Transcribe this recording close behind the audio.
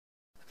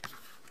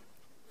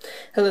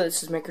Hello,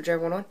 this is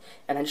MakerDrive11,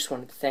 and I just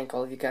wanted to thank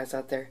all of you guys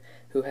out there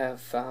who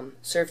have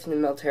served in the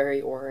military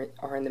or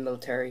are in the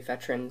military,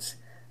 veterans,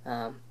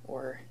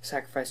 or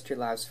sacrificed your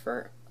lives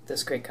for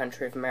this great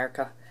country of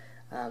America.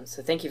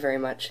 So thank you very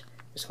much.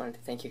 Just wanted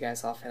to thank you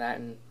guys all for that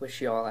and wish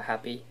you all a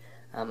happy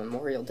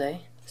Memorial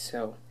Day.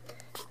 So,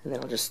 and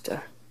then I'll just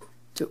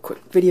do a quick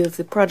video of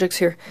the projects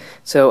here.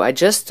 So I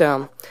just,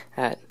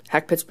 at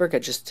Hack Pittsburgh, I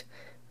just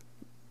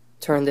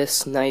turned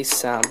this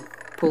nice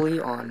pulley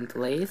on the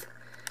lathe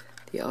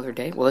the other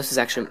day. Well, this is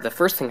actually the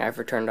first thing I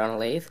ever turned on a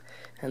lathe,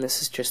 and this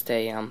is just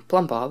a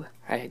plumb bob.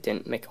 I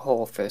didn't make a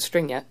hole for the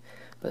string yet,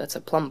 but that's a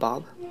plumb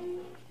bob.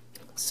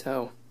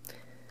 So,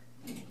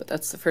 but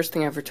that's the first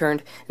thing I ever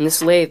turned. And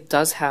this lathe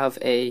does have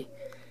it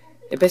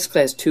basically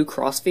has two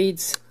cross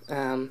feeds.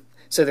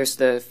 So there's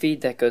the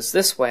feed that goes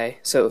this way.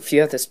 So if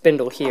you have the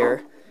spindle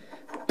here,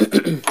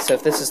 so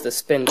if this is the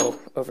spindle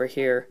over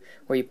here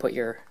where you put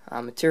your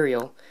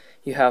material,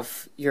 you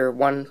have your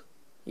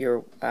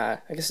I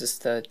guess it's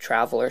the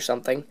travel or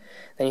something.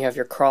 Then you have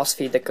your cross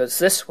feed that goes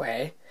this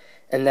way,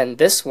 and then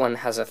this one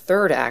has a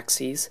third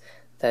axis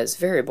that is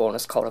variable, and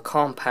it's called a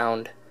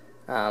compound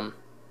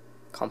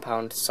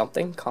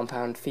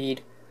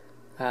feed.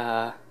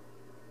 I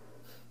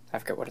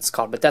forget what it's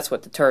called, but that's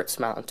what the turret's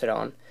mounted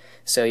on.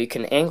 So you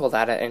can angle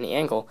that at any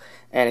angle,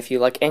 and if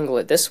you angle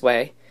it this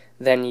way,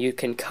 then you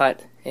can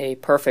cut a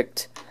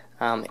perfect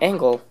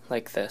angle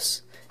like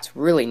this. It's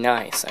really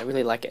nice. I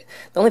really like it.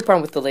 The only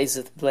problem with the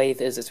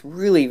lathe is it's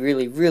really,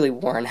 really, really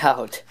worn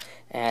out,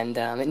 and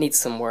it needs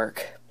some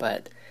work,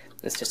 but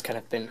it's just kind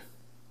of been,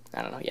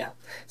 I don't know, yeah.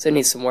 So it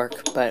needs some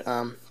work, but,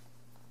 and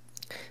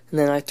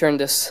then I turned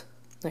this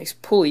nice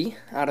pulley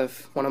out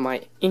of one of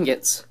my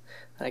ingots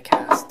that I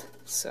cast.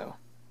 So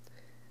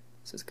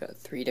it's got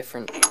 3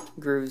 different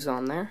grooves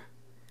on there,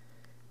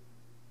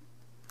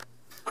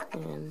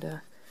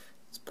 and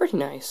it's pretty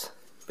nice.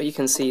 But you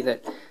can see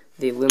that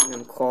the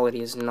aluminum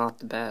quality is not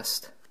the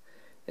best.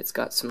 It's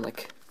got some,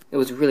 it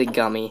was really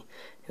gummy.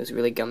 It was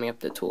really gummy up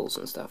the tools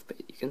and stuff, but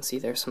you can see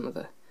there's some of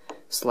the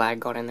slag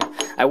got in there.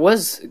 I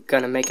was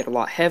gonna make it a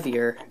lot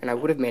heavier, and I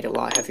would have made it a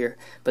lot heavier,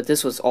 but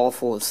this was all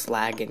full of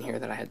slag in here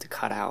that I had to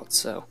cut out,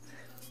 so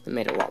it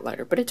made it a lot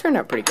lighter. But it turned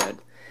out pretty good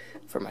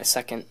for my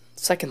second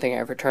thing I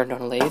ever turned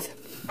on a lathe,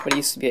 but it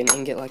used to be an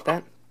ingot like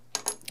that.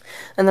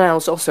 And then I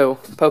was also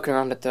poking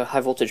around at the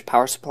high voltage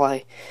power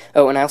supply.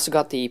 Oh, and I also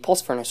got the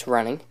pulse furnace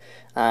running.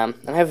 And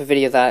I have a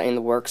video of that in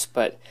the works,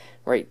 but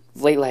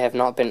lately I have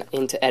not been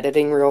into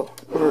editing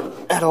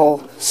at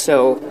all,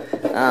 so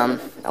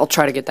I'll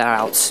try to get that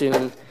out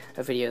soon,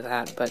 a video of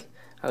that. But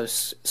I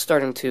was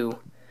starting to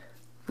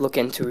look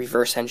into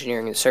reverse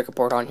engineering the circuit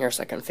board on here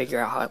so I can figure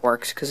out how it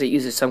works, because it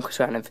uses some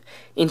kind of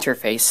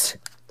interface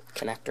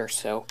connector,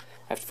 so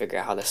I have to figure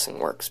out how this thing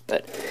works.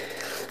 But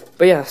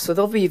yeah, so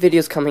there'll be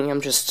videos coming.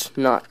 I'm just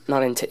not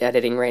into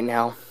editing right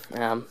now.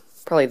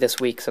 Probably this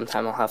week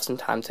sometime I'll have some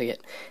time to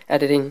get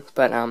editing.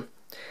 But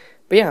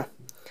yeah,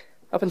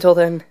 up until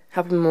then,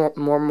 happy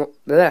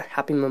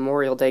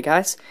Memorial Day,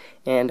 guys,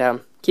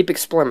 and keep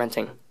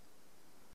experimenting.